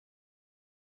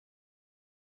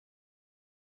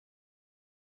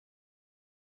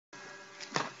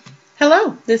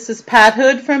Hello, this is Pat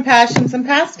Hood from Passions and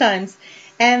Pastimes,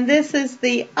 and this is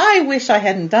the I wish I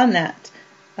hadn't done that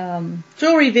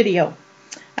jewelry video.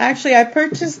 Actually, I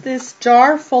purchased this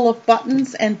jar full of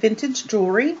buttons and vintage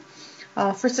jewelry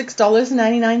for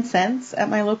 $6.99 at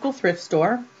my local thrift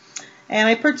store. And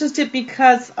I purchased it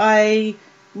because I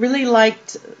really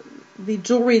liked the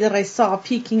jewelry that I saw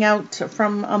peeking out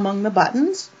from among the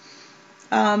buttons.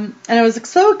 And I was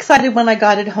so excited when I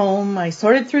got it home. I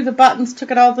sorted through the buttons,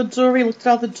 took out all the jewelry, looked at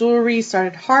all the jewelry,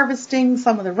 started harvesting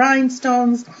some of the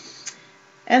rhinestones,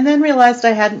 and then realized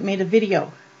I hadn't made a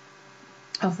video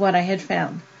of what I had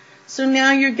found. So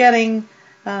now you're getting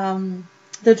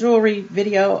the jewelry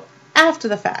video after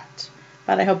the fact,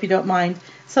 but I hope you don't mind.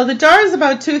 So the jar is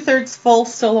about 2/3 full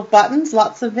still of buttons,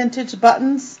 lots of vintage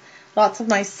buttons, lots of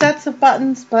nice sets of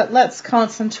buttons, but let's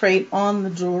concentrate on the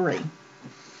jewelry.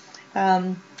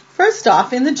 First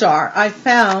off, in the jar, I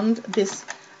found this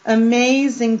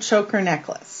amazing choker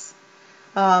necklace.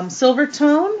 Silver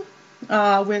tone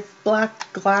with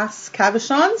black glass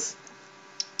cabochons.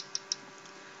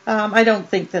 I don't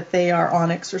think that they are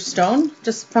onyx or stone,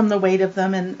 just from the weight of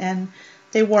them, and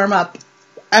they warm up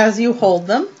as you hold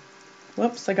them.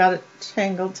 Whoops, I got it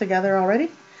tangled together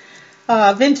already.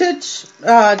 Vintage,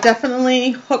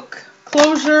 definitely hook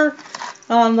closure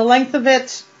on the length of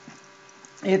it.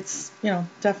 It's,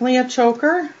 definitely a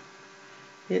choker.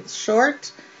 It's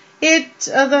short. It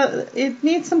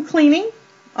needs some cleaning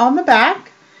on the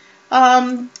back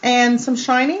and some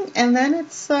shining, and then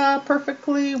it's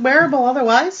perfectly wearable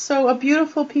otherwise. So a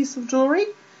beautiful piece of jewelry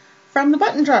from the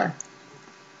button jar.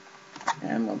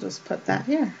 And we'll just put that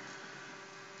here.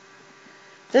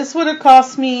 This would have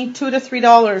cost me $2 to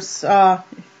 $3.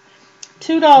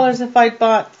 $2 if I'd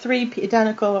bought three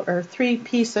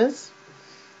pieces.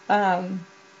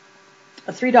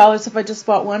 $3 if I just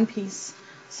bought one piece.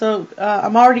 So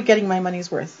I'm already getting my money's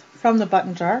worth from the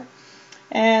button jar.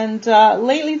 And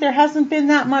lately there hasn't been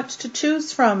that much to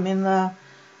choose from in the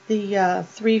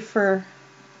 3 for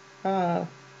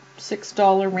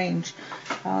 $6 range.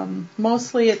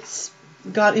 Mostly it's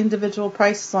got individual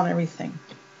prices on everything.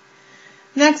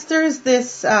 Next there's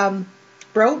this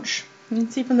brooch. You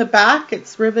can see from the back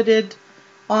it's riveted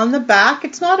on the back.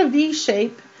 It's not a V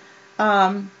shape.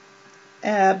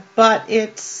 But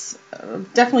it's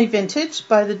definitely vintage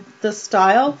by the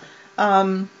style.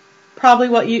 Probably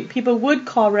what people would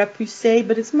call repurpose,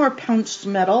 but it's more punched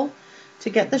metal to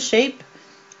get the shape.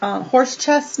 Horse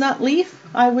chestnut leaf,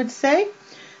 I would say.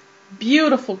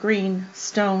 Beautiful green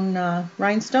stone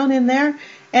rhinestone in there.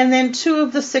 And then 2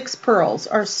 of the 6 pearls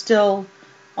are still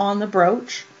on the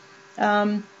brooch.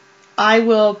 I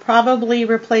will probably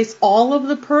replace all of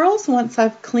the pearls once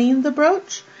I've cleaned the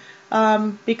brooch.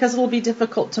 Because it will be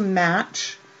difficult to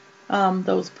match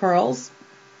those pearls.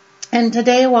 And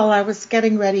today, while I was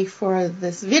getting ready for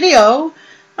this video,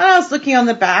 I was looking on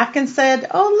the back and said,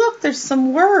 oh look, there's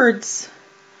some words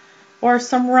or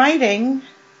some writing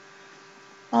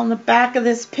on the back of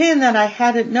this pin that I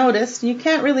hadn't noticed. You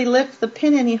can't really lift the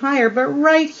pin any higher, but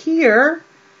right here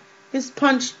is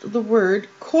punched the word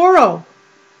Coro.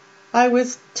 I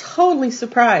was totally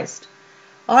surprised.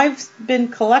 I've been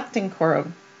collecting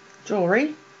Coro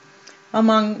jewelry,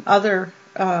 among other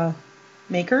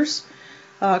makers.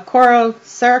 Coro,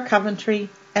 Sarah Coventry,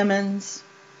 Emmons.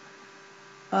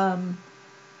 I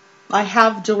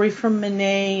have jewelry from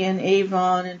Monet and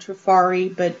Avon and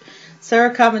Trifari, but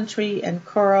Sarah Coventry and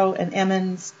Coro and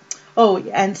Emmons,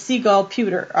 and Seagull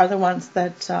Pewter are the ones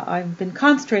that I've been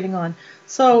concentrating on.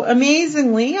 So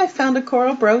amazingly, I found a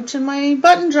Coro brooch in my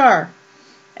button jar,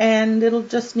 and it'll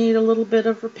just need a little bit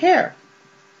of repair.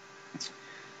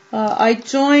 I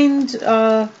joined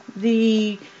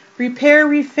the Repair,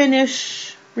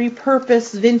 Refinish,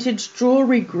 Repurpose Vintage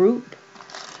Jewelry group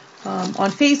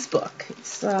on Facebook.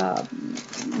 It's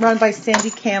run by Sandy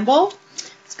Campbell.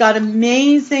 It's got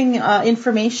amazing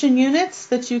information units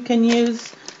that you can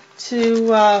use to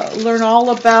learn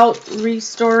all about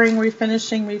restoring,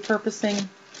 refinishing, repurposing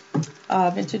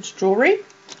vintage jewelry.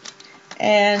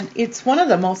 And it's one of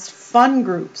the most fun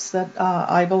groups that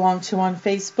I belong to on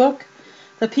Facebook.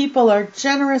 The people are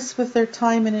generous with their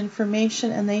time and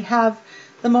information, and they have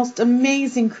the most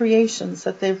amazing creations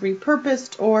that they've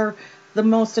repurposed or the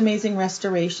most amazing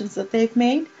restorations that they've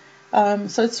made.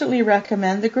 So I'd certainly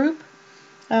recommend the group.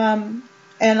 And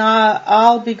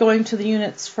I'll be going to the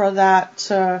units for that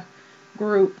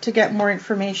group to get more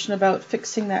information about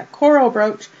fixing that Coro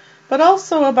brooch, but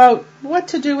also about what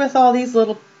to do with all these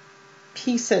little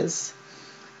pieces.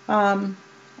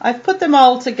 I've put them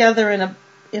all together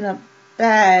in a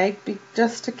bag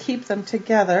just to keep them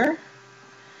together.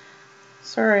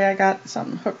 Sorry, I got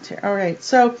something hooked here. All right,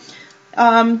 so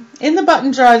In the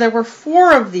button jar, there were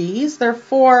 4 of these. They're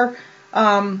 4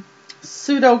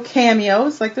 pseudo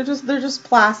cameos, like they're just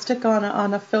plastic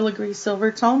on a filigree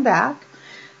silver tone back.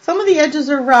 Some of the edges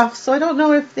are rough, so I don't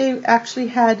know if they actually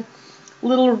had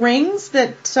little rings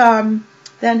that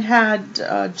then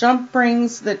had jump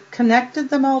rings that connected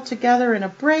them all together in a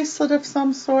bracelet of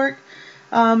some sort.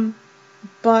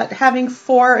 But having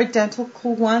 4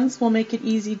 identical ones will make it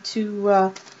easy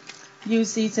to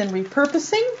use these in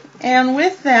repurposing. And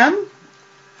with them,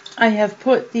 I have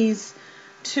put these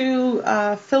 2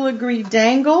 filigree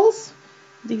dangles,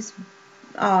 these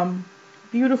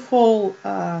beautiful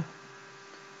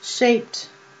shaped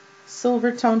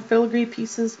silver tone filigree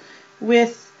pieces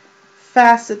with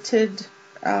faceted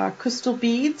crystal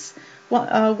beads.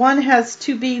 One has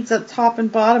 2 beads at the top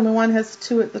and bottom, and one has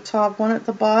 2 at the top, 1 at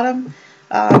the bottom.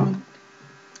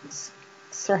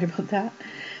 Sorry about that.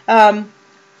 I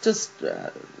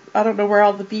don't know where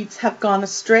all the beads have gone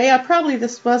astray.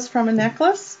 This was from a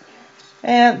necklace.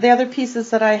 And the other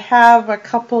pieces that I have, a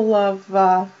couple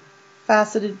of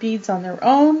faceted beads on their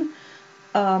own,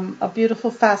 a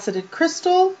beautiful faceted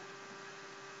crystal,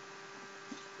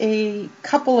 a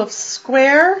couple of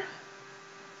square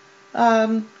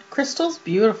crystals,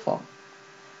 beautiful,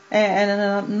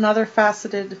 and another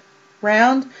faceted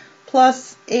round,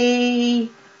 plus a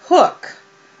hook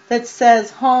that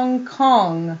says Hong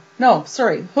Kong. No,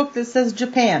 sorry, hook that says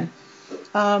Japan,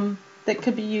 that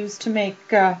could be used to make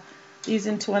these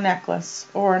into a necklace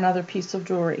or another piece of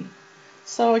jewelry.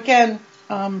 So again,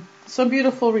 some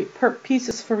beautiful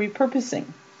pieces for repurposing.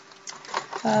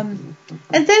 And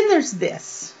then there's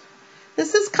this.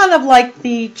 This is kind of like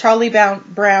the Charlie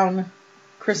Brown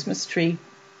Christmas tree.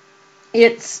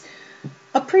 It's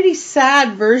a pretty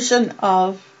sad version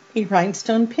of a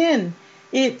rhinestone pin.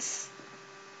 It's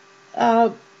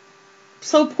so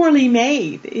poorly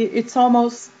made. It's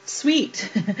almost sweet.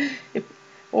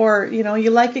 Or, you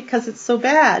like it because it's so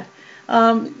bad.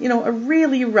 A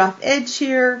really rough edge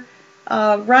here.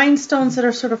 Rhinestones that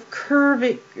are sort of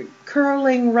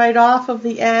curling right off of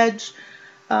the edge.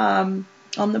 On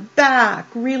the back,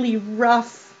 really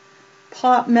rough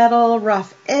pot metal,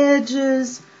 rough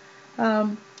edges.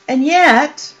 And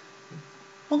yet,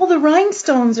 all the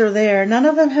rhinestones are there. None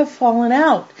of them have fallen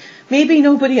out. Maybe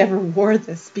nobody ever wore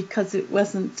this because it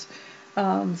wasn't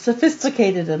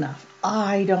sophisticated enough.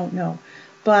 I don't know.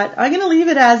 But I'm going to leave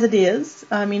it as it is.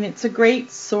 I mean, it's a great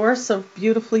source of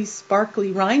beautifully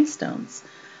sparkly rhinestones.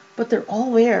 But they're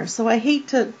all there, so I hate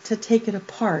to take it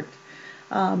apart.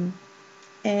 I'm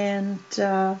just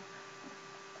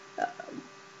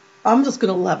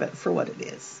going to love it for what it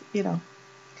is,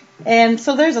 And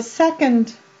so there's a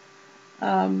second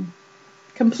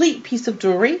complete piece of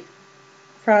jewelry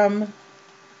from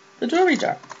the jewelry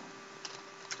jar.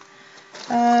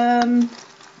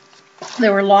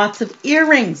 There were lots of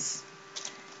earrings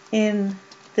in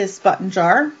this button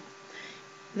jar.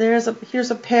 Here's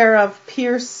a pair of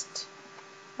pierced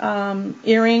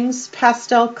earrings,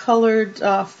 pastel colored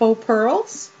faux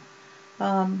pearls.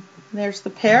 There's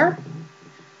the pair.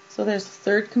 So there's the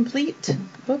third complete.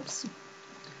 Whoops.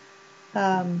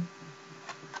 There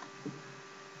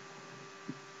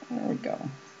we go.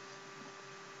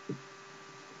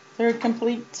 Third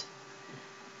complete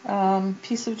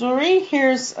piece of jewelry.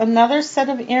 Here's another set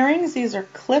of earrings. These are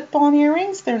clip-on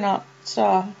earrings. They're not,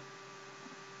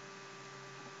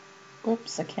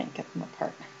 whoops, I can't get them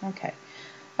apart. Okay.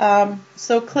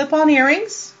 So clip-on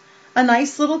earrings, a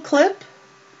nice little clip,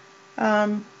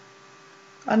 a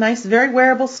nice, very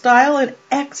wearable style in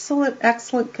excellent,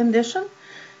 excellent condition.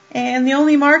 And the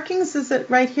only markings is that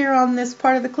right here on this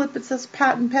part of the clip it says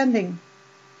patent pending.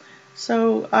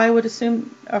 So I would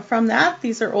assume from that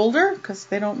these are older because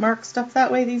they don't mark stuff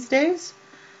that way these days.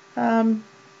 And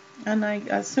I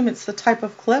assume it's the type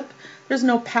of clip. There's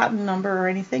no patent number or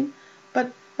anything,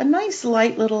 but a nice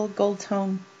light little gold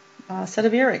tone set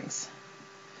of earrings.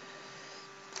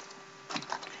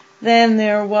 Then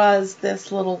there was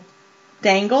this little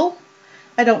dangle.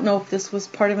 I don't know if this was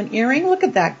part of an earring. Look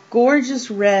at that gorgeous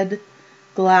red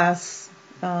glass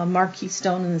marquee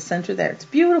stone in the center there. It's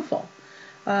beautiful.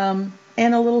 And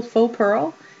a little faux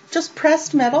pearl. Just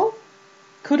pressed metal.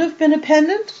 Could have been a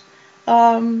pendant.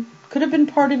 Could have been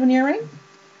part of an earring.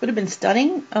 Would have been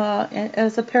stunning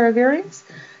as a pair of earrings.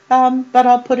 But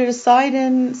I'll put it aside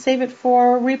and save it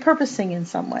for repurposing in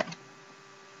some way.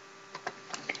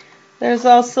 There's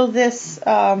also this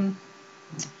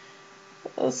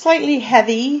slightly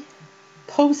heavy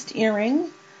post earring.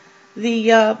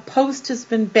 The post has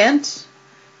been bent.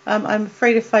 I'm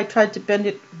afraid if I tried to bend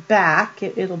it back,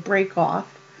 it'll break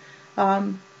off.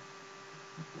 But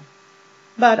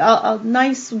a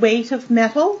nice weight of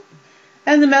metal.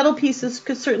 And the metal pieces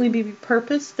could certainly be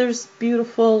repurposed. There's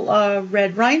beautiful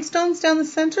red rhinestones down the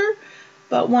center,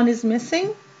 but one is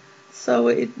missing.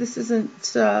 So this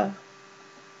isn't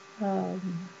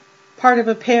part of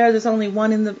a pair. There's only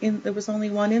one there was only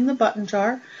one in the button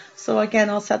jar. So again,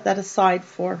 I'll set that aside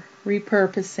for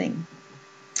repurposing.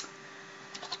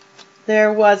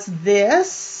 There was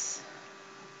this.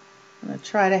 I'm going to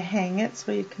try to hang it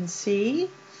so you can see.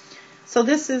 So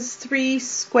this is 3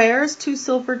 squares, 2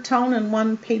 silver tone and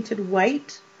 1 painted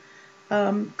white.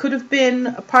 Could have been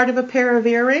a part of a pair of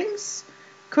earrings.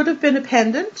 Could have been a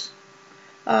pendant.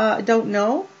 I don't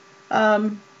know.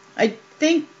 I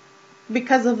think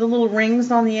because of the little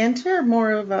rings on the end here,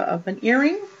 more of an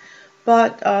earring.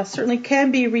 But certainly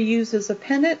can be reused as a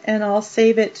pendant, and I'll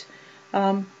save it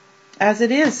as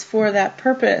it is for that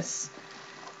purpose.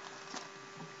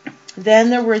 Then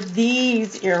there were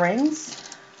these earrings.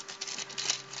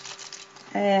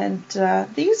 And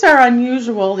these are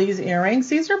unusual, these earrings.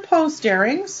 These are post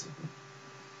earrings.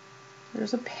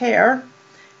 There's a pair.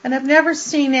 And I've never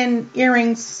seen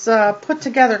earrings put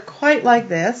together quite like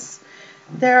this.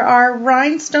 There are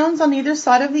rhinestones on either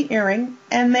side of the earring,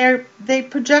 and they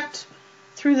project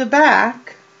through the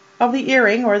back of the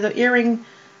earring, or the earring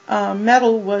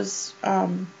metal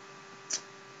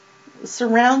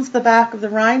surrounds the back of the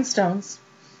rhinestones.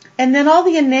 And then all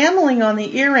the enameling on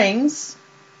the earrings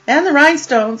and the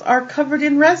rhinestones are covered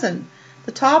in resin.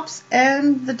 The tops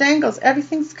and the dangles,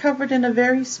 everything's covered in a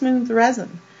very smooth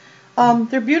resin.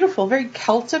 They're beautiful, very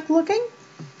Celtic looking,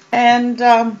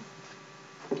 and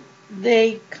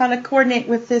they kind of coordinate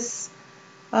with this,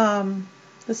 the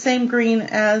same green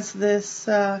as this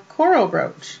Coro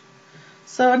brooch.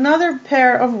 So another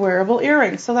pair of wearable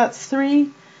earrings. So that's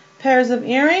 3 pairs of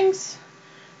earrings,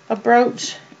 a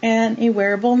brooch, and a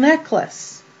wearable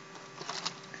necklace.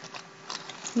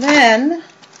 Then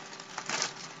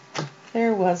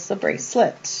there was the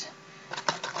bracelet.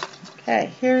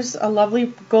 Okay, here's a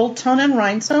lovely gold tone and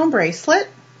rhinestone bracelet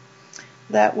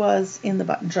that was in the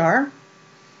button jar.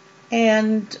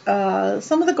 And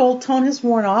some of the gold tone has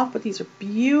worn off, but these are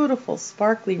beautiful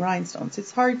sparkly rhinestones.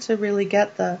 It's hard to really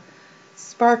get the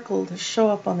sparkle to show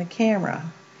up on the camera,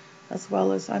 as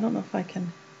well as, I don't know if I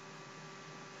can,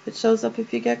 if it shows up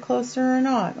if you get closer or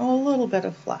not. Oh, a little bit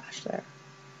of flash there.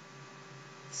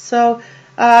 So,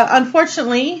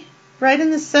 unfortunately, right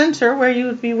in the center where you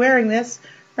would be wearing this,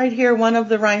 right here, one of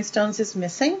the rhinestones is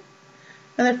missing.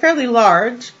 And they're fairly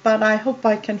large, but I hope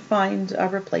I can find a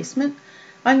replacement.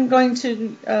 I'm going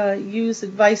to use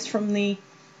advice from the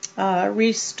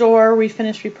Restore,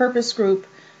 Refinish, Repurpose group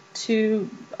to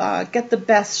get the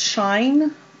best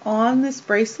shine on this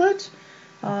bracelet,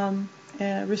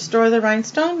 restore the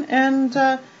rhinestone, and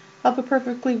have a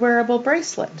perfectly wearable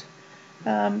bracelet.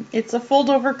 It's a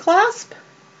fold-over clasp,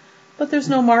 but there's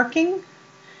no marking,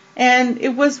 and it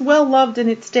was well loved in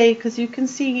its day because you can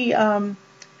see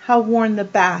how worn the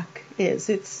back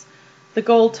is. The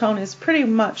gold tone is pretty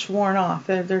much worn off.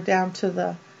 They're down to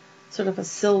the sort of a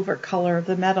silver color of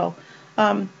the metal.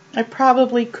 I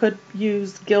probably could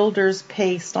use Gilder's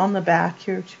paste on the back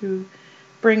here to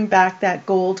bring back that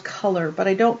gold color, but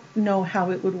I don't know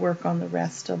how it would work on the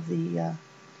rest of the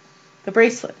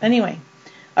bracelet. Anyway,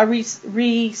 a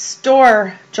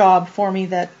restore job for me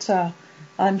that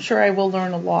I'm sure I will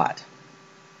learn a lot.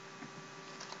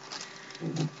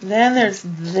 Then there's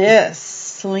this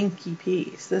slinky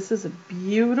piece. This is a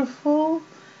beautiful,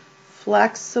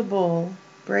 flexible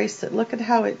bracelet. Look at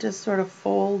how it just sort of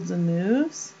folds and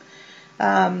moves.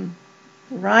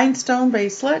 Rhinestone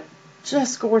bracelet,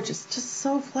 just gorgeous, just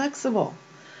so flexible,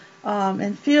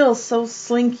 and feels so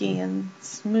slinky and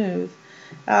smooth.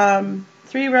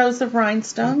 3 rows of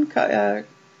rhinestone,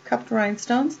 cupped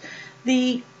rhinestones.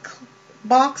 The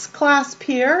box clasp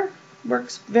here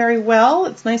works very well.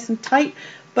 It's nice and tight,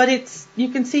 but you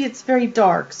can see it's very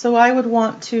dark. So I would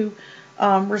want to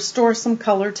restore some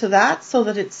color to that so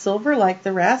that it's silver like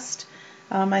the rest.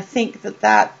 I think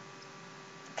that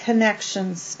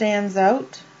connection stands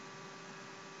out.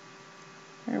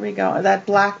 There we go. That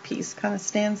black piece kind of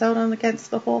stands out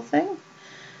against the whole thing.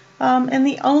 And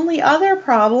the only other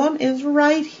problem is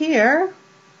right here.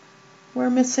 We're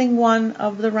missing one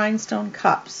of the rhinestone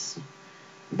cups.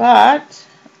 But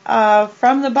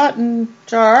from the button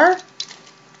jar,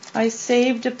 I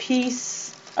saved a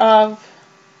piece of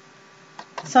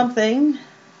something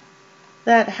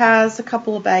that has a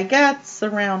couple of baguettes, a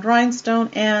round rhinestone,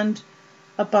 and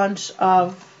a bunch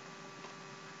of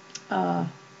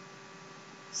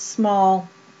small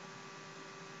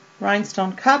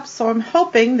rhinestone cups. So I'm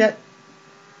hoping that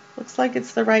looks like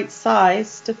it's the right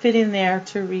size to fit in there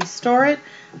to restore it.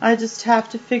 I just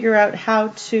have to figure out how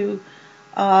to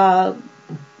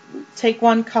take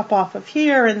one cup off of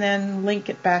here and then link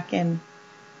it back in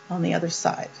on the other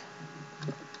side.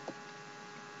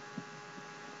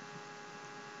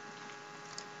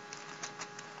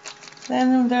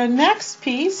 Then the next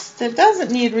piece that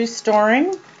doesn't need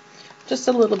restoring, just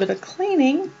a little bit of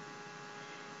cleaning,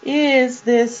 is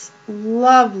this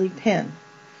lovely pin.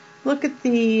 Look at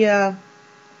the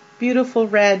beautiful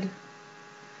red.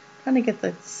 Trying to get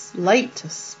the light to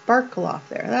sparkle off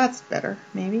there. That's better,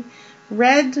 maybe.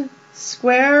 Red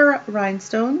square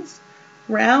rhinestones,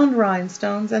 round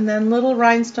rhinestones, and then little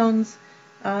rhinestones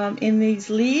in these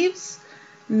leaves.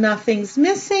 Nothing's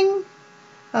missing.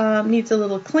 Needs a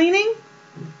little cleaning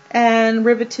and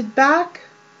riveted back.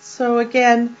 So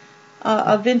again,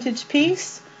 a vintage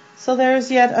piece. So there's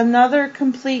yet another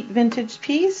complete vintage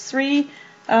piece. 2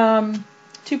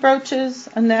 brooches,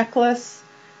 a necklace,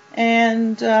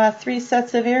 and 3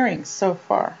 sets of earrings so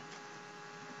far.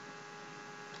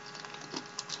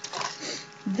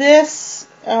 This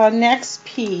next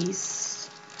piece,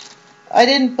 I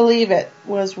didn't believe it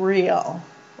was real,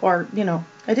 or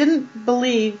I didn't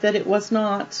believe that it was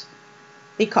not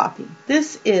a copy.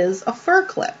 This is a fur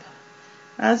clip.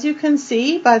 As you can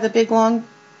see by the big long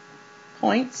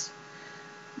points,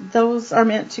 those are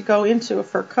meant to go into a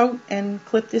fur coat and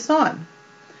clip this on.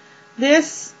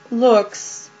 This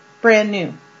looks brand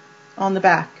new on the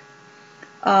back.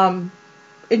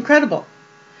 Incredible.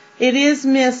 It is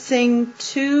missing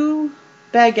 2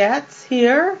 baguettes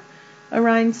here, a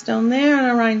rhinestone there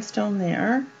and a rhinestone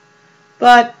there.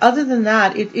 But other than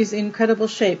that, it is incredible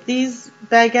shape. These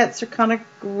baguettes are kind of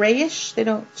grayish. They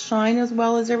don't shine as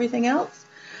well as everything else.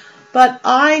 But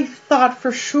I thought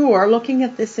for sure, looking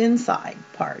at this inside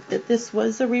part, that this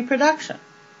was a reproduction.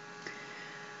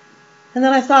 And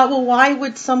then I thought, well, why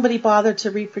would somebody bother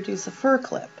to reproduce a fur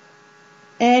clip?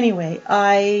 Anyway,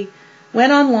 I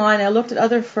went online, I looked at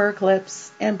other fur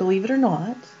clips, and believe it or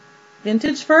not,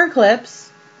 vintage fur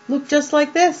clips look just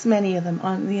like this, many of them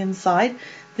on the inside.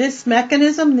 This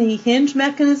mechanism, the hinge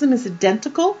mechanism, is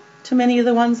identical to many of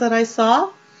the ones that I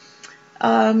saw.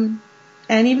 And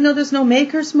even though there's no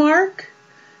maker's mark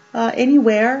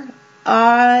anywhere,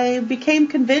 I became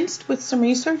convinced with some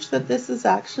research that this is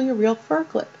actually a real fur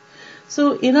clip.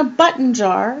 So in a button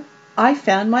jar, I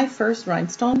found my first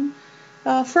rhinestone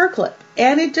fur clip.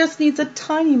 And it just needs a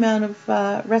tiny amount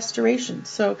of restoration.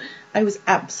 So I was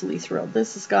absolutely thrilled.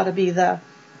 This has got to be the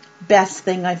best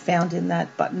thing I found in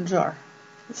that button jar,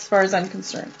 as far as I'm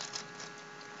concerned.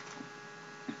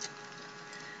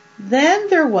 Then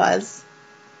there was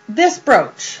this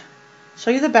brooch.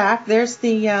 Show you the back. There's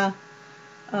the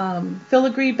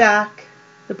filigree back,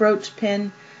 the brooch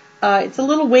pin. It's a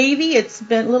little wavy. It's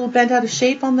been a little bent out of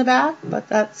shape on the back, but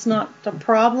that's not a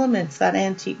problem. It's that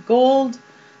antique gold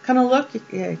kind of look.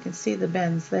 Yeah, you can see the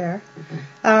bends there.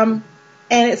 And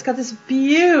it's got this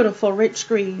beautiful rich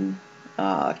green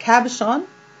cabochon.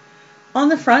 On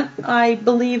the front, I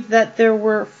believe that there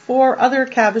were 4 other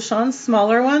cabochons,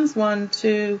 smaller ones, 1,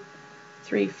 2,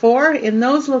 3, 4, in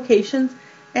those locations,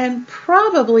 and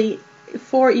probably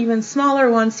 4 even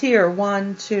smaller ones here,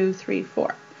 1, 2, 3,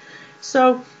 4.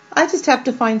 So I just have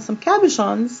to find some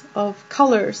cabochons of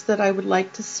colors that I would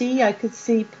like to see. I could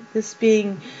see this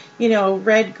being,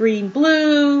 red, green,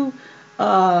 blue,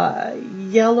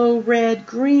 yellow, red,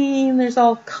 green. There's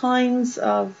all kinds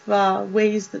of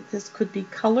ways that this could be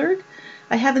colored.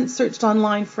 I haven't searched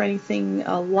online for anything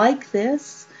like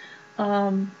this,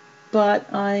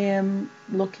 but I am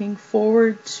looking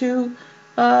forward to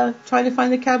trying to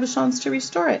find the cabochons to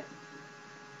restore it.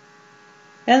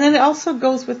 And then it also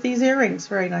goes with these earrings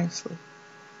very nicely.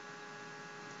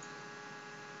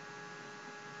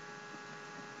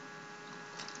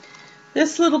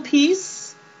 This little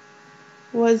piece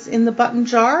was in the button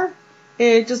jar.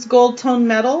 It's just gold tone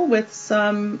metal with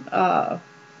some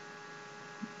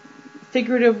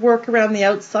figurative work around the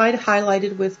outside,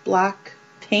 highlighted with black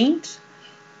paint,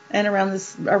 and around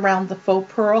the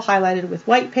faux pearl, highlighted with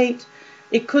white paint.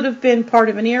 It could have been part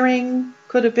of an earring,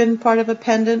 could have been part of a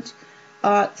pendant.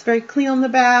 It's very clean on the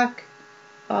back,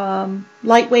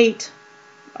 lightweight.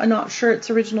 I'm not sure its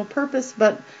original purpose,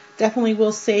 but definitely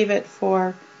will save it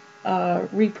for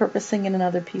repurposing in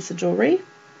another piece of jewelry.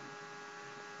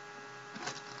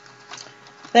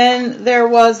 Then there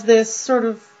was this sort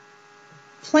of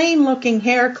plain looking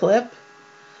hair clip,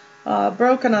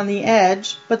 broken on the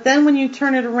edge, but then when you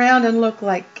turn it around and look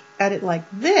at it like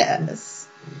this,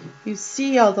 you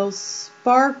see all those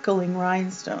sparkling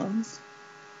rhinestones.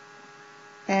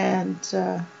 And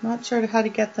not sure how to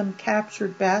get them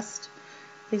captured best.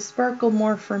 They sparkle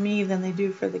more for me than they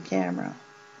do for the camera.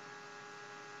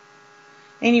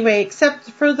 Anyway, except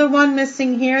for the one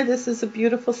missing here, this is a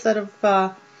beautiful set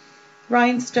of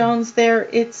rhinestones there.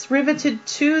 It's riveted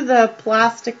to the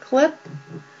plastic clip.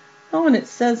 Oh, and it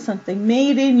says something,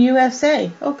 made in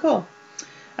USA. Oh, cool.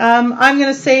 I'm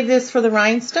going to save this for the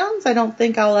rhinestones. I don't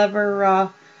think I'll ever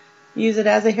use it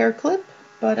as a hair clip,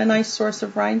 but a nice source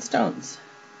of rhinestones.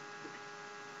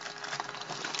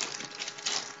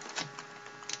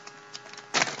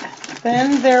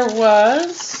 Then there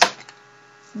was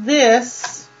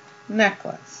this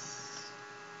necklace.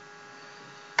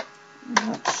 I'm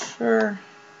not sure.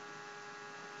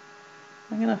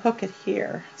 I'm going to hook it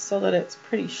here so that it's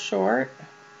pretty short.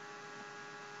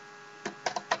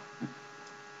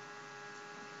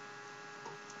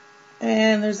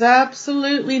 And there's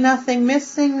absolutely nothing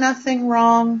missing, nothing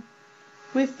wrong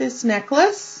with this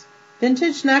necklace.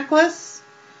 Vintage necklace.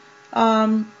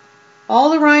 All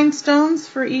the rhinestones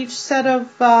for each set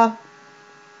of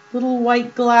little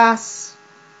white glass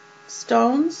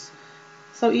stones.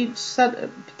 So each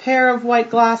pair of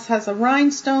white glass has a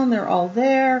rhinestone. They're all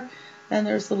there. And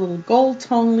there's the little gold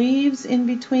tone leaves in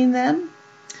between them.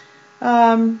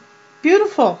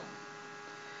 Beautiful.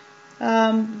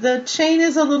 The chain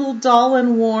is a little dull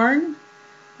and worn,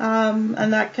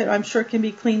 and that I'm sure can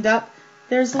be cleaned up.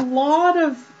 There's a lot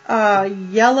of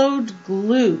yellowed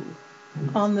glue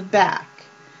on the back.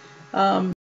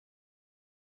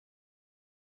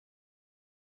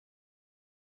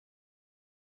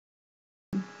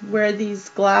 Where these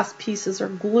glass pieces are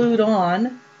glued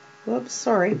on. Whoops,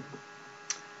 sorry.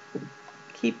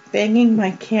 Keep banging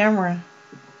my camera.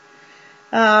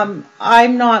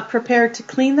 I'm not prepared to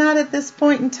clean that at this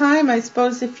point in time. I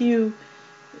suppose if you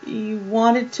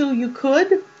wanted to, you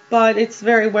could, but it's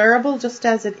very wearable just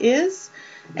as it is.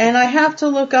 And I have to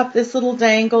look up this little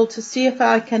dangle to see if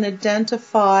I can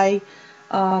identify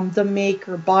the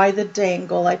maker by the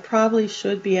dangle. I probably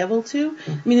should be able to.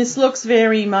 I mean, this looks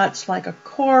very much like a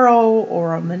Coro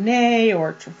or a Monet or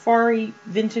a Trifari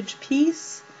vintage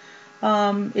piece.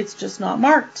 It's just not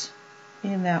marked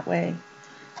in that way.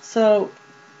 So,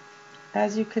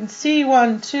 as you can see,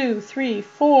 1, 2, 3,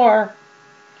 4.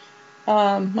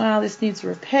 Wow, this needs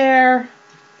repair.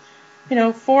 You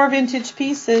know, 4 vintage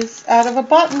pieces out of a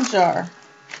button jar,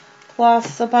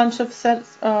 plus a bunch of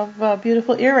sets of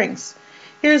beautiful earrings.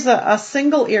 Here's a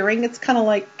single earring. It's kind of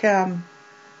like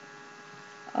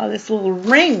this little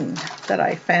ring that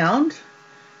I found.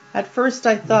 At first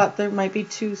I thought there might be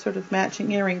 2 sort of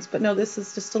matching earrings, but no, this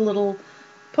is just a little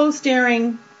post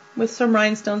earring with some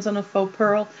rhinestones and a faux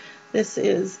pearl. This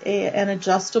is an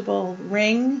adjustable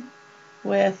ring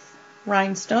with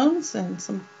rhinestones and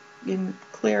some in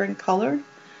clear in color.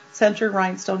 Center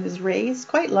rhinestone is raised.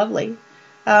 Quite lovely.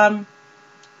 This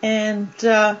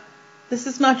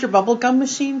is not your bubblegum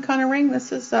machine kind of ring.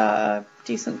 This is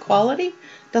decent quality.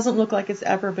 Doesn't look like it's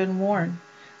ever been worn.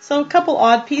 So a couple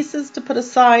odd pieces to put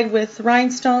aside with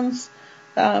rhinestones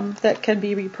that can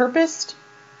be repurposed.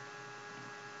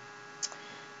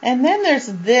 And then there's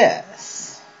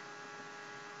this.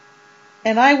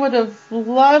 And I would have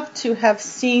loved to have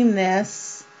seen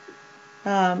this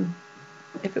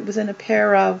if it was in a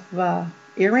pair of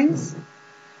earrings.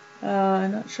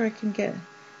 I'm not sure I can get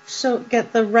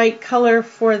the right color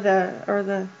for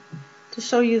to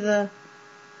show you the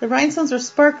rhinestones are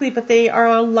sparkly, but they are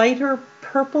a lighter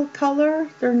purple color.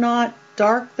 They're not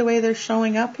dark the way they're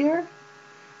showing up here.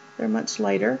 They're much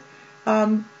lighter.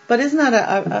 But isn't that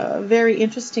a very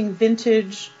interesting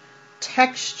vintage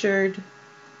textured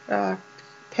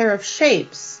pair of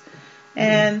shapes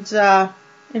and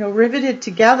riveted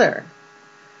together?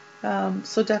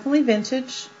 So definitely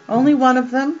vintage. Only one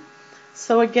of them.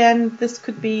 So again, this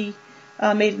could be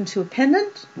made into a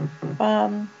pendant.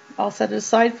 I'll set it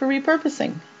aside for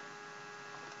repurposing.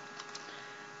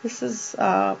 This is,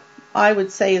 I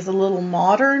would say, is a little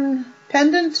modern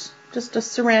pendant. Just a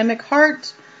ceramic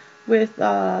heart with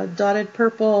dotted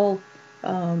purple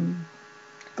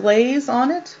glaze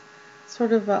on it.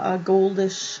 Sort of a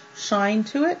goldish shine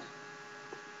to it.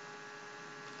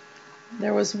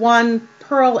 There was one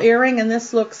pearl earring, and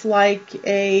this looks like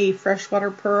a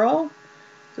freshwater pearl,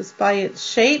 just by its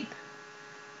shape,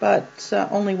 but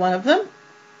only one of them.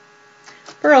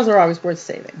 Pearls are always worth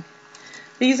saving.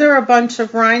 These are a bunch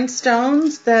of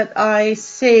rhinestones that I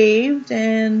saved,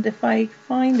 and if I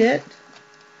find it,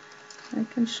 I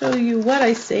can show you what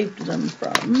I saved them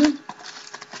from.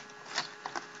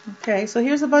 Okay, so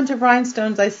here's a bunch of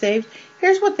rhinestones I saved.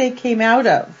 Here's what they came out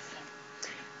of.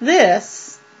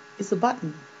 This is a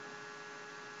button.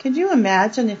 Could you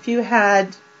imagine if you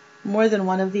had more than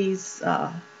one of these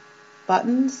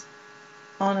buttons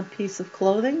on a piece of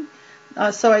clothing?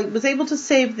 So I was able to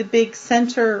save the big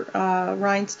center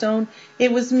rhinestone.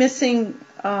 It was missing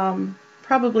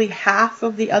probably half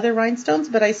of the other rhinestones,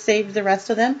 but I saved the rest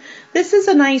of them. This is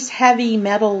a nice heavy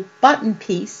metal button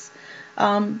piece.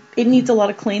 It needs a lot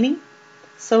of cleaning,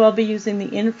 so I'll be using the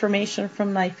information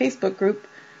from my Facebook group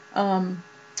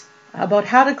about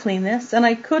how to clean this, and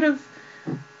I could have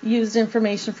used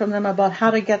information from them about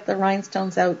how to get the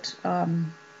rhinestones out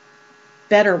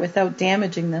better without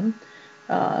damaging them.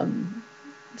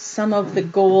 Some of the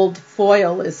gold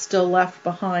foil is still left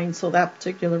behind, so that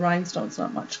particular rhinestone's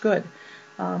not much good.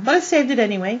 But I saved it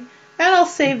anyway, and I'll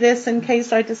save this in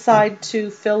case I decide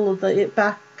to fill it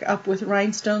back up with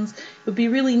rhinestones. It would be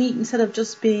really neat, instead of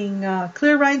just being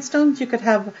clear rhinestones, you could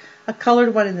have a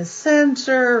colored one in the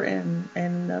center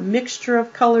and a mixture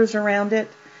of colors around it.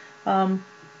 I'm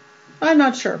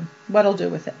not sure what I'll do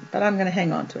with it, but I'm going to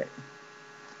hang on to it.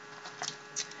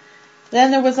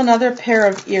 Then there was another pair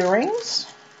of earrings.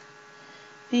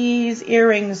 These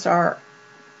earrings are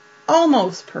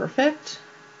almost perfect.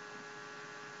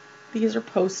 These are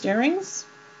post earrings,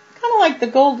 kind of like the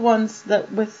gold ones that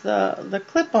with the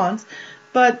clip-ons,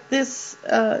 but this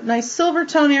nice silver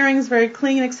tone earrings, very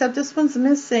clean, except this one's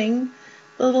missing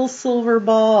the little silver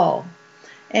ball,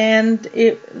 and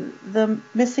the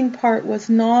missing part was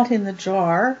not in the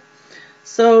jar.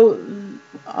 So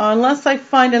unless I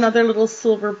find another little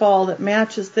silver ball that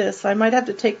matches this, I might have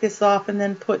to take this off and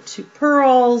then put 2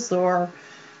 pearls or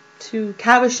 2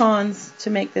 cabochons to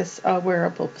make this a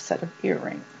wearable set of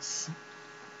earrings.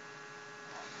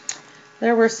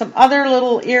 There were some other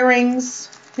little earrings.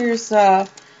 Here's a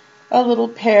little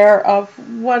pair of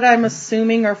what I'm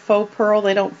assuming are faux pearl.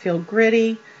 They don't feel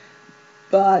gritty,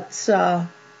 but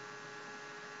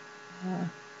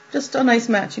just a nice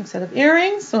matching set of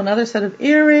earrings. So another set of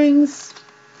earrings.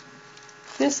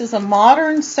 This is a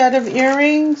modern set of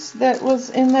earrings that was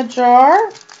in the jar.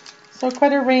 So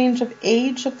quite a range of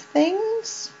age of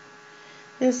things.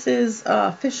 This is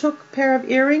a fishhook pair of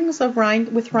earrings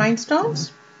with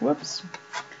rhinestones. Whoops.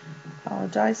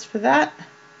 Apologize for that.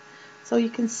 So you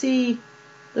can see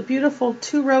the beautiful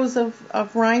 2 rows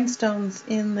of rhinestones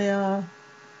in the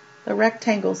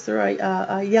rectangles. They're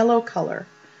a yellow color.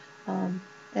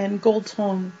 And gold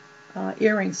tone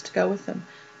earrings to go with them.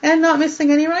 And not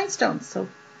missing any rhinestones. So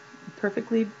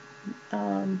perfectly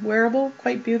wearable,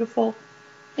 quite beautiful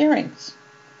earrings.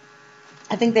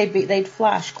 I think they'd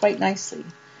flash quite nicely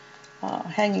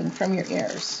hanging from your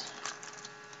ears.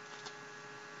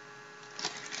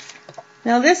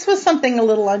 Now this was something a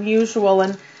little unusual,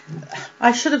 and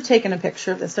I should have taken a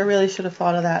picture of this. I really should have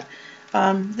thought of that.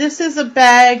 This is a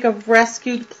bag of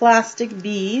rescued plastic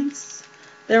beads.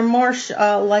 They're more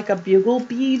like a bugle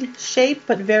bead shape,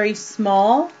 but very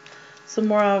small. So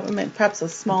more perhaps a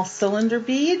small cylinder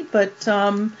bead, but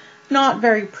not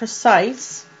very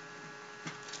precise.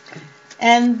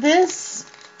 And this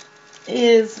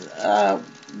is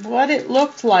what it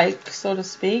looked like, so to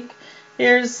speak.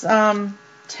 Here's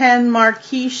 10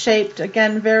 marquee shaped,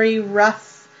 again very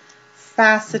rough,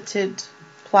 faceted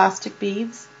plastic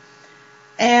beads.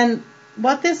 And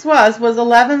what this was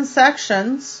 11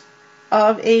 sections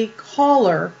of a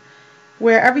collar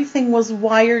where everything was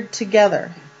wired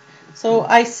together. So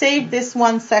I saved this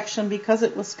one section because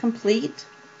it was complete.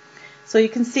 So you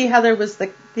can see how there was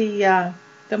the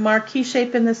marquee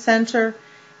shape in the center,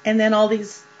 and then all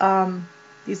these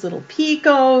little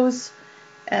picots,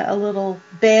 a little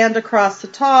band across the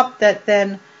top that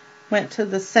then went to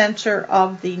the center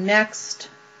of the next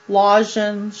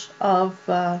lozenge of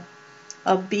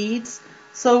beads.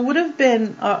 So it would have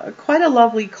been quite a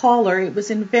lovely collar. It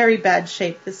was in very bad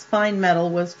shape. This fine metal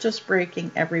was just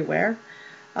breaking everywhere.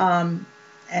 And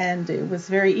it was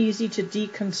very easy to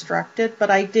deconstruct it,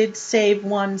 but I did save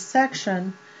one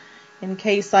section in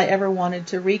case I ever wanted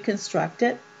to reconstruct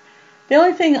it. The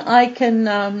only thing I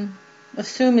can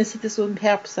assume is that this was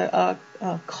perhaps a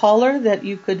collar that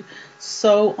you could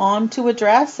sew onto a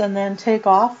dress and then take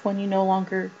off when you no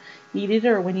longer needed it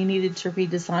or when you needed to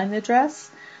redesign the dress.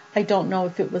 I don't know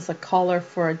if it was a collar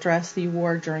for a dress that you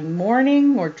wore during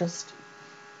mourning or just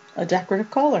a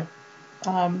decorative collar.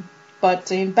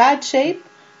 But in bad shape,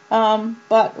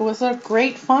 but it was a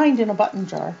great find in a button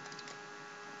jar.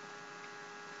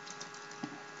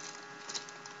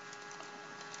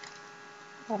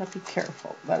 Gotta be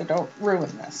careful that I don't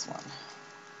ruin this one.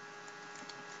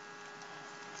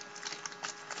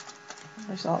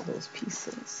 There's all those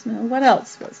pieces. Now, what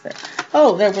else was there?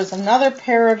 Oh, there was another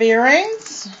pair of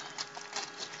earrings.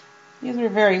 These are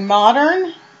very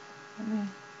modern.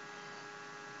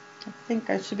 I think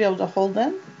I should be able to hold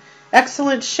them.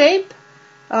 Excellent shape.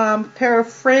 Pair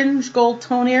of fringe gold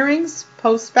tone earrings,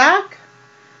 post back.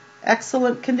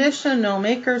 excellent condition, no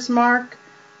maker's mark,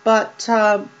 but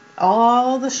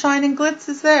all the shine and glitz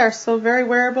is there, so very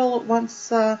wearable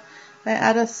once I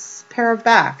add a pair of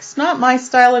backs. Not my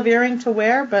style of earring to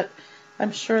wear, but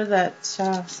I'm sure that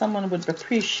someone would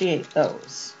appreciate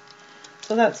those.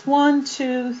 So that's 1,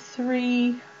 2,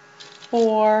 3,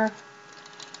 4,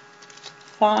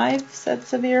 5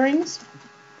 sets of earrings.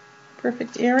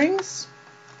 Perfect earrings.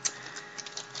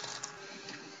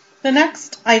 The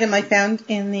next item I found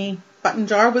in the button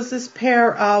jar was this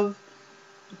pair of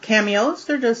cameos.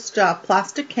 They're just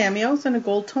plastic cameos in a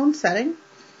gold tone setting.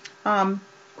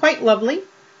 Quite lovely.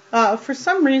 For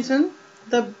some reason,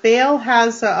 the bail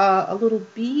has a little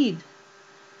bead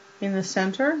in the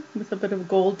center with a bit of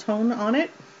gold tone on it.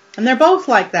 And they're both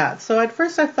like that. So at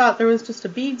first I thought there was just a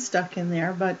bead stuck in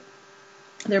there, but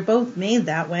they're both made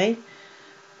that way.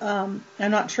 I'm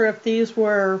not sure if these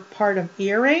were part of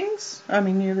earrings. I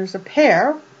mean, there's a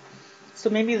pair. So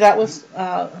maybe that was,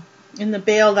 in the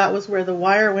bail, that was where the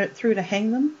wire went through to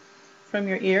hang them from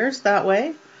your ears that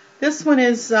way. This one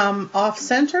is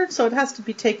off-centered, so it has to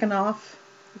be taken off,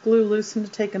 glue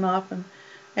loosened, taken off,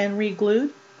 and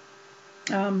re-glued.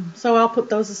 So I'll put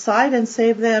those aside and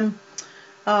save them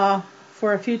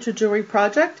for a future jewelry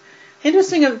project.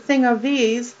 Interesting thing of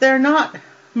these, they're not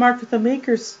marked with a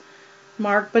maker's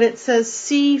mark, but it says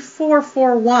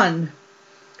C441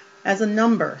 as a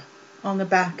number on the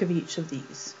back of each of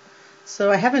these.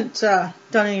 So I haven't done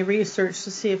any research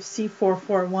to see if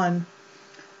C441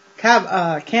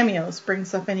 cameos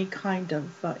brings up any kind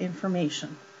of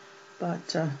information,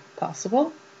 but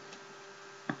possible.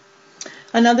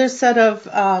 Another set of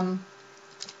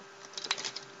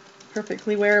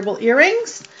perfectly wearable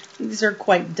earrings. These are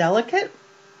quite delicate.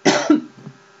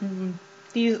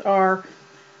 These are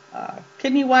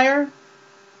kidney wire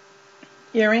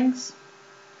earrings.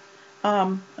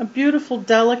 A beautiful,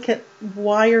 delicate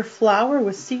wire flower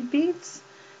with seed beads,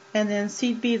 and then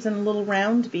seed beads and a little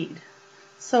round bead.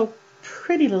 So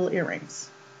pretty little earrings.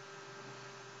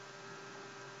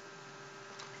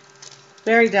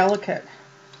 Very delicate.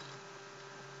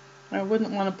 I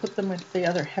wouldn't want to put them with the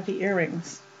other heavy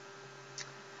earrings.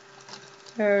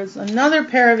 There's another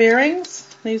pair of earrings.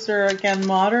 These are, again,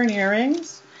 modern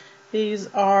earrings. These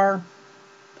are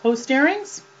post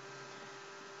earrings.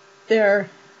 They're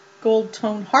gold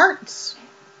tone hearts.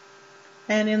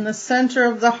 And in the center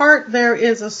of the heart there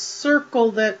is a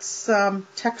circle that's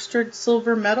textured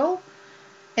silver metal.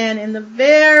 And in the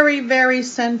very, very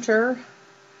center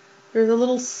there's a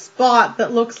little spot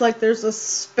that looks like there's a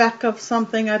speck of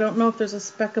something. I don't know if there's a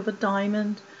speck of a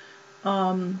diamond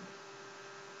in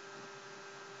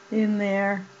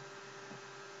there.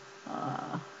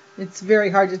 It's very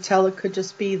hard to tell. It could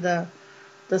just be the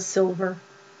silver.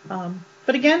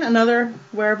 But again, another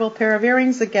wearable pair of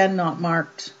earrings, again not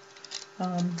marked,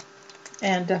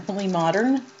 and definitely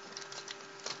modern.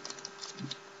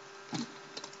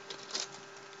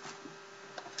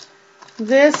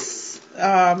 This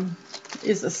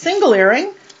is a single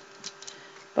earring,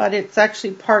 but it's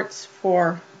actually parts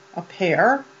for a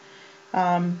pair.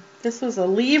 This was a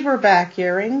lever back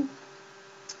earring.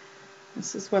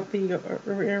 This is what the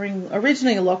earring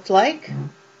originally looked like.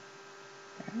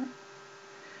 There.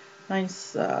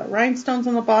 Nice rhinestones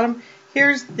on the bottom.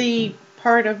 Here's the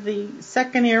part of the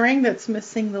second earring that's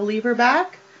missing the lever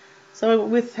back. So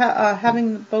with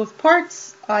having both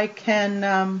parts, I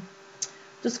can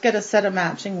just get a set of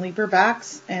matching lever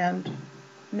backs and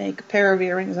make a pair of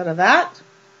earrings out of that.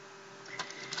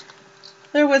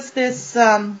 There was this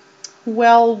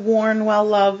well-worn,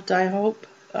 well-loved, I hope,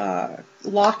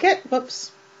 locket.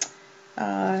 Whoops.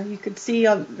 You could see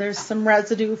there's some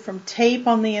residue from tape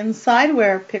on the inside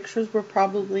where pictures were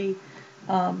probably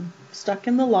stuck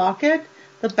in the locket.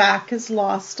 The back has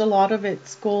lost a lot of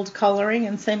its gold coloring,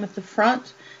 and same with the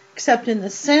front, except in the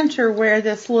center where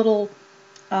this little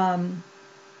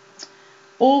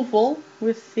oval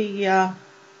with the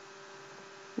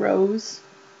rose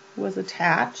was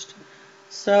attached.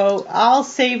 So I'll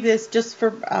save this just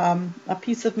for a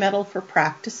piece of metal for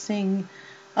practicing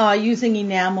using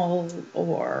enamel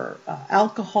or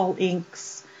alcohol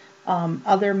inks,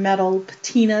 other metal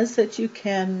patinas that you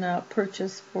can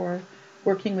purchase for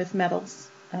working with metals.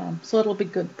 So it'll be a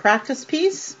good practice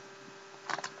piece.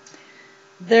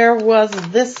 There was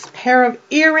this pair of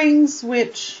earrings,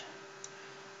 which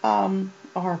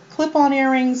are clip-on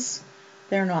earrings.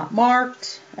 They're not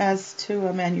marked as to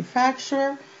a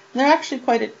manufacturer. They're actually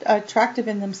quite attractive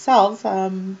in themselves,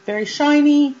 very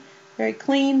shiny, very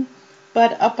clean.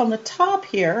 But up on the top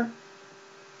here,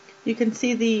 you can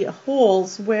see the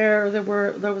holes where there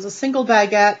was a single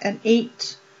baguette and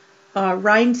 8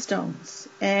 rhinestones.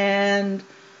 And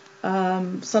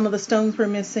Some of the stones were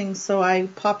missing, so I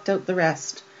popped out the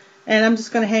rest. And I'm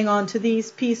just going to hang on to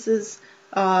these pieces.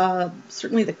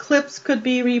 Certainly the clips could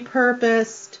be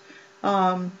repurposed.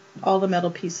 All the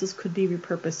metal pieces could be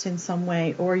repurposed in some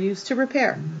way or used to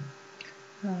repair.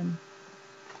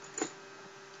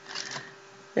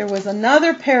 There was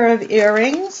another pair of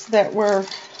earrings that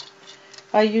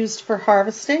I used for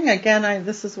harvesting. Again,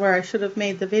 this is where I should have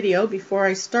made the video before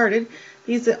I started.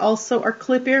 These also are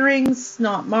clip earrings,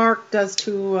 not marked as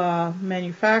to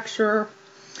manufacturer.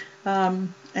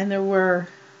 And there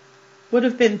would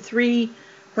have been 3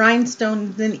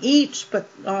 rhinestones in each, but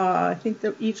I think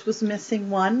that each was missing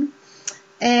one.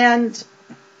 And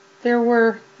there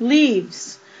were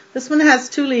leaves. This one has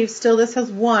 2 leaves still. This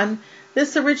has 1.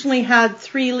 This originally had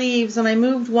 3 leaves, and I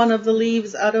moved one of the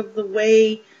leaves out of the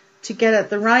way to get at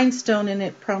the rhinestone, and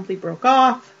it promptly broke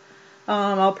off.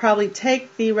 I'll probably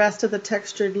take the rest of the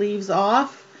textured leaves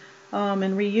off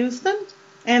and reuse them,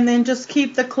 and then just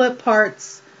keep the clip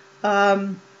parts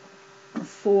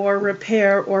for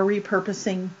repair or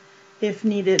repurposing if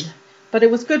needed. But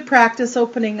it was good practice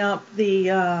opening up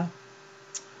the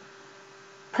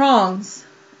prongs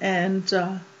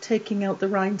and taking out the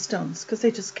rhinestones, because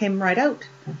they just came right out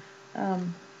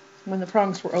when the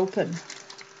prongs were open.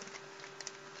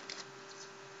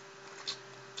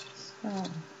 So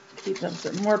keep them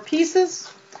some more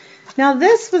pieces. Now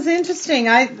this was interesting.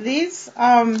 These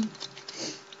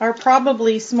are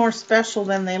probably more special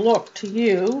than they look to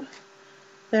you.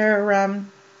 They're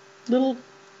little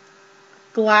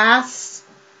glass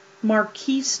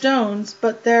marquee stones,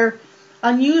 but they're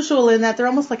unusual in that they're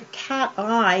almost like a cat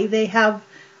eye. They have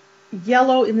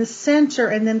yellow in the center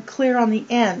and then clear on the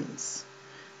ends.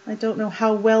 I don't know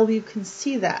how well you can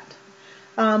see that.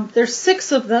 There's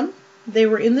 6 of them. They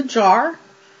were in the jar.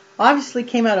 Obviously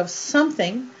came out of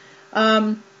something.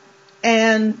 And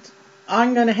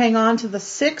I'm going to hang on to the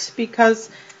 6 because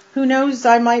who knows,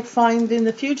 I might find in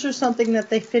the future something that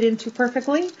they fit into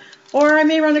perfectly. Or I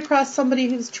may run across somebody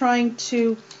who's trying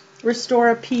to restore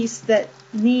a piece that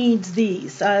needs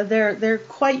these. They're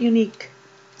quite unique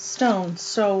stones,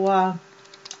 so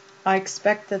I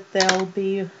expect that they'll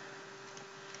be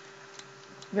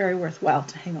very worthwhile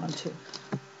to hang on to.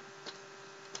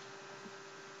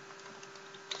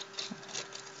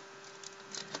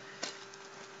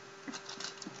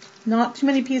 Not too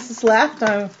many pieces left.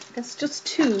 I guess just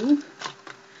 2.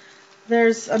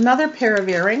 There's another pair of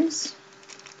earrings.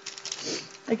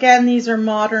 Again, these are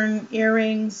modern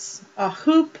earrings. A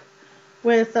hoop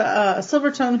with a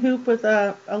silver tone hoop with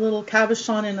a little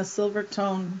cabochon and a silver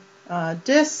tone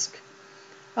disc.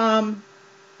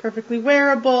 Perfectly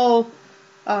wearable,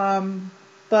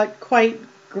 but quite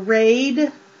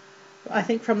grayed, I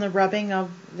think, from the rubbing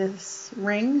of this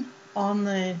ring on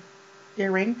the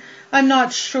earring. I'm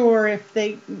not sure if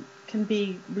they can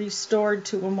be restored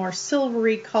to a more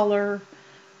silvery color.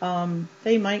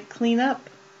 They might clean up,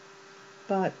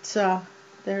 but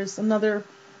there's another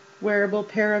wearable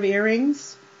pair of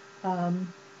earrings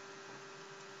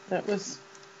that was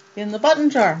in the button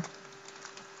jar.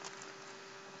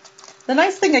 The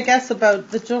nice thing, I guess,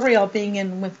 about the jewelry all being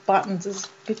in with buttons is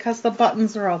because the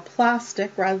buttons are all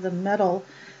plastic rather than metal,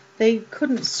 they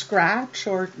couldn't scratch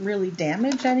or really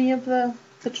damage any of the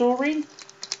jewelry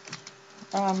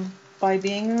by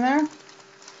being in there.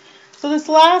 So this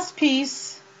last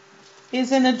piece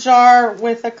is in a jar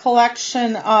with a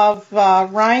collection of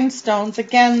rhinestones.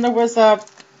 Again, there was a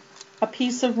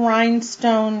piece of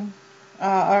rhinestone,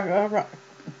 a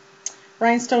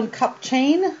rhinestone cup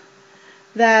chain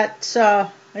that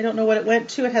I don't know what it went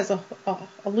to. It has a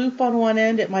loop on one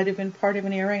end. It might have been part of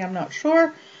an earring. I'm not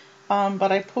sure.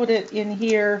 But I put it in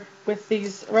here with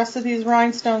these rest of these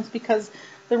rhinestones because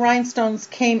the rhinestones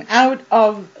came out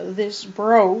of this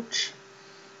brooch.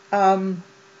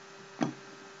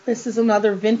 This is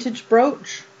another vintage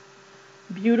brooch.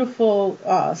 Beautiful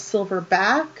silver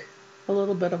back. A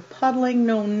little bit of puddling.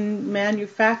 No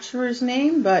manufacturer's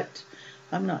name, but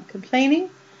I'm not complaining.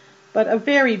 But a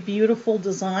very beautiful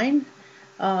design.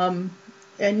 And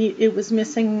it was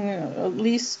missing at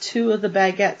least 2 of the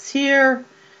baguettes here.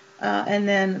 And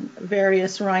then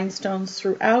various rhinestones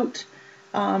throughout.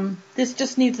 This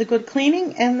just needs a good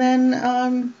cleaning, and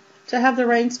then to have the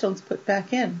rhinestones put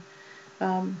back in.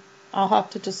 I'll have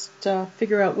to just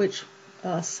figure out which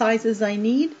sizes I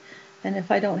need, and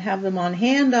if I don't have them on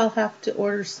hand, I'll have to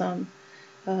order some.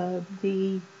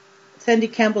 The Sandy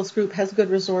Campbell's group has good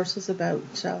resources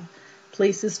about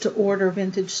places to order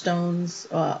vintage stones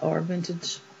or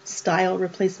vintage style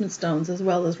replacement stones as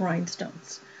well as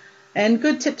rhinestones. And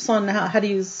good tips on how to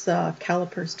use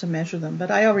calipers to measure them. But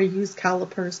I already use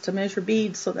calipers to measure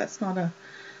beads, so that's not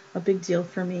a big deal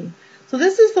for me. So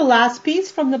this is the last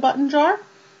piece from the button jar,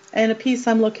 and a piece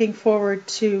I'm looking forward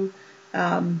to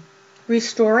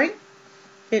restoring.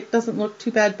 It doesn't look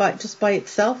too bad just by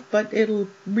itself, but it'll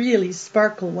really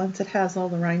sparkle once it has all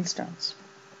the rhinestones.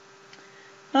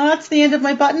 That's the end of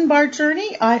my button bar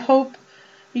journey. I hope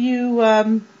you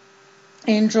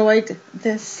enjoyed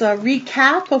this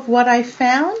recap of what I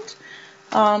found.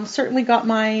 Certainly got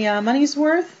my money's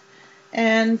worth,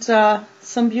 and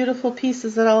some beautiful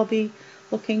pieces that I'll be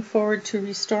looking forward to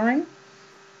restoring.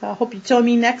 I hope you join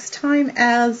me next time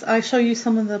as I show you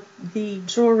some of the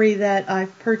jewelry that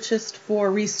I've purchased for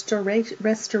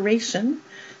restoration,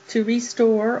 to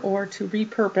restore or to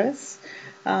repurpose,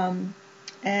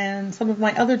 and some of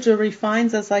my other jewelry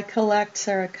finds as I collect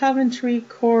Sarah Coventry,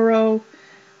 Coro,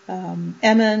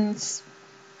 Emmons,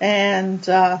 and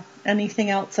anything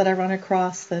else that I run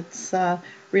across that's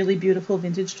really beautiful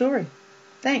vintage jewelry.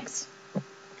 Thanks.